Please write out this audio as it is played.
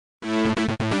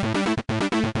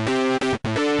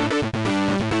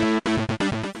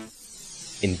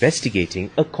investigating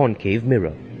a concave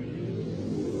mirror.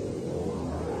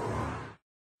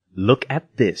 Look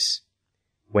at this.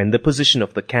 When the position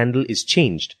of the candle is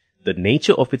changed, the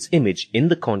nature of its image in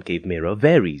the concave mirror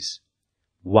varies.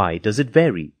 Why does it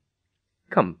vary?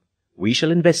 Come, we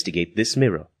shall investigate this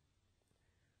mirror.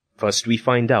 First, we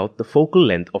find out the focal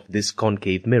length of this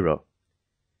concave mirror.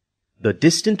 The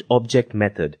distant object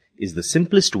method is the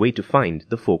simplest way to find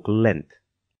the focal length.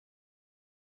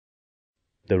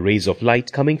 The rays of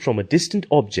light coming from a distant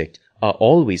object are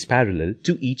always parallel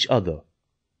to each other.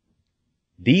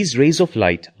 These rays of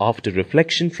light, after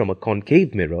reflection from a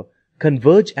concave mirror,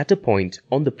 converge at a point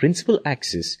on the principal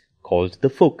axis called the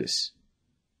focus.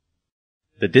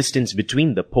 The distance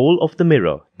between the pole of the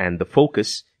mirror and the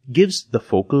focus gives the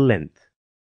focal length.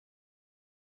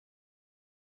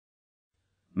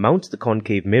 Mount the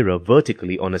concave mirror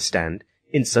vertically on a stand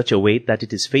in such a way that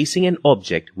it is facing an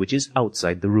object which is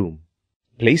outside the room.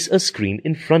 Place a screen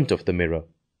in front of the mirror.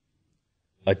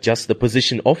 Adjust the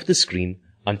position of the screen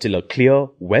until a clear,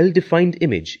 well-defined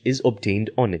image is obtained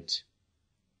on it.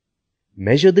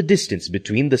 Measure the distance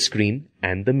between the screen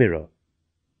and the mirror.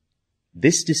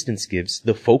 This distance gives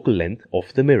the focal length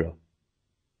of the mirror.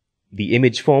 The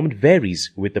image formed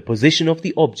varies with the position of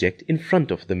the object in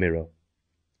front of the mirror.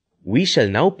 We shall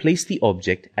now place the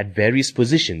object at various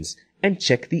positions and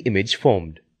check the image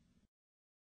formed.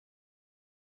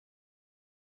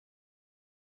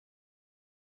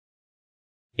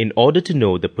 In order to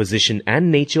know the position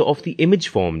and nature of the image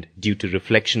formed due to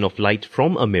reflection of light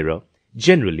from a mirror,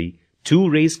 generally, two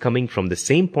rays coming from the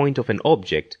same point of an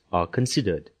object are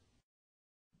considered.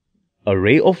 A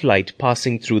ray of light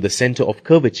passing through the center of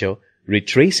curvature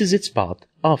retraces its path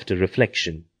after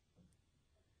reflection.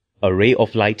 A ray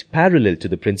of light parallel to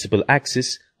the principal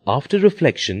axis after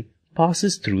reflection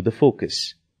passes through the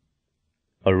focus.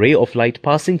 A ray of light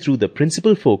passing through the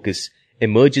principal focus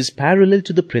emerges parallel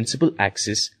to the principal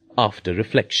axis after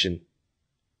reflection.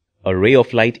 A ray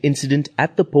of light incident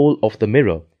at the pole of the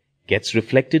mirror gets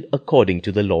reflected according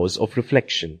to the laws of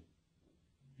reflection.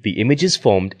 The image is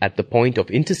formed at the point of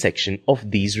intersection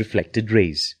of these reflected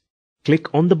rays.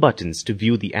 Click on the buttons to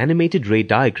view the animated ray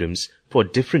diagrams for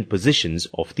different positions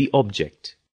of the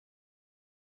object.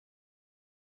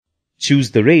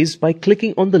 Choose the rays by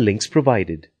clicking on the links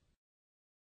provided.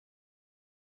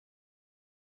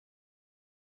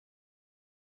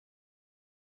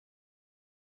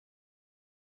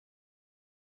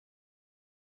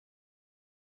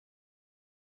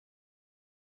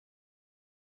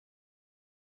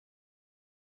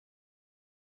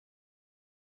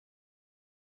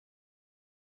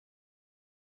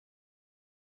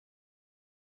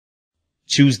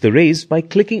 Choose the rays by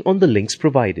clicking on the links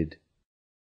provided.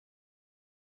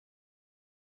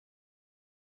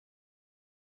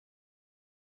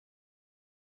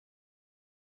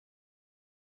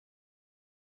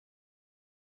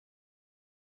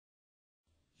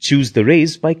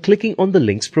 Choose the rays by clicking on the links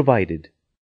provided.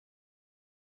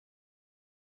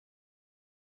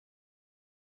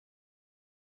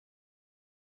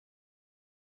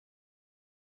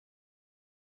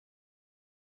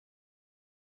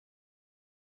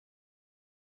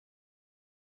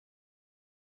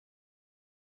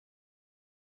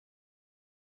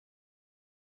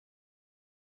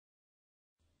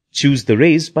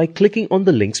 Choose the rays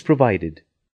by clicking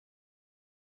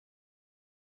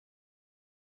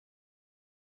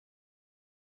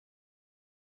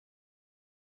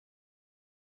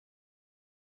on the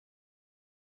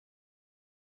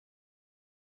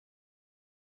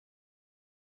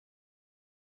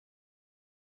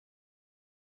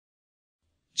links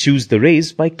provided. Choose the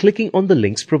rays by clicking on the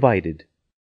links provided.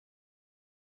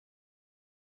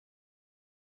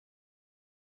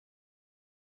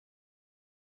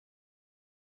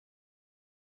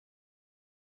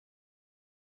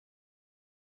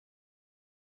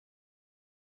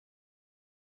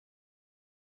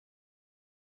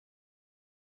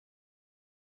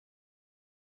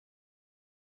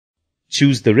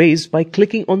 Choose the rays by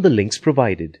clicking on the links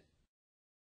provided.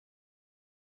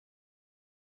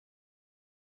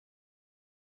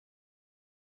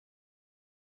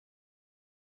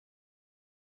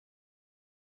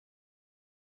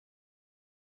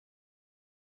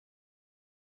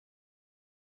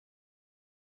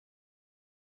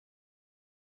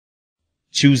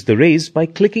 Choose the rays by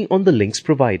clicking on the links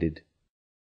provided.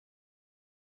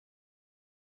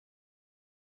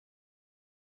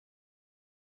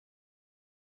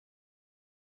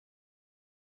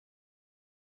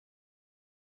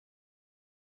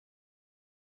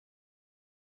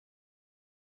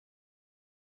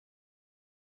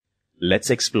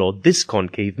 Let's explore this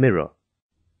concave mirror.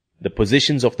 The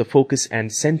positions of the focus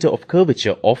and center of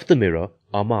curvature of the mirror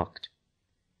are marked.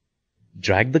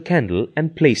 Drag the candle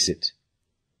and place it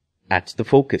at the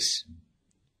focus,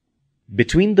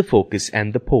 between the focus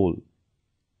and the pole,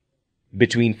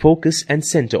 between focus and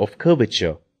center of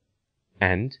curvature,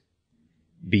 and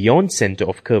beyond center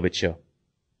of curvature.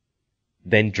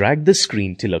 Then drag the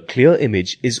screen till a clear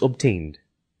image is obtained.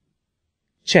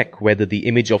 Check whether the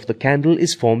image of the candle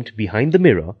is formed behind the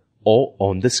mirror or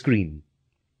on the screen.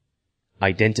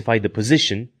 Identify the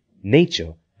position,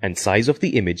 nature, and size of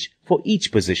the image for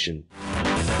each position.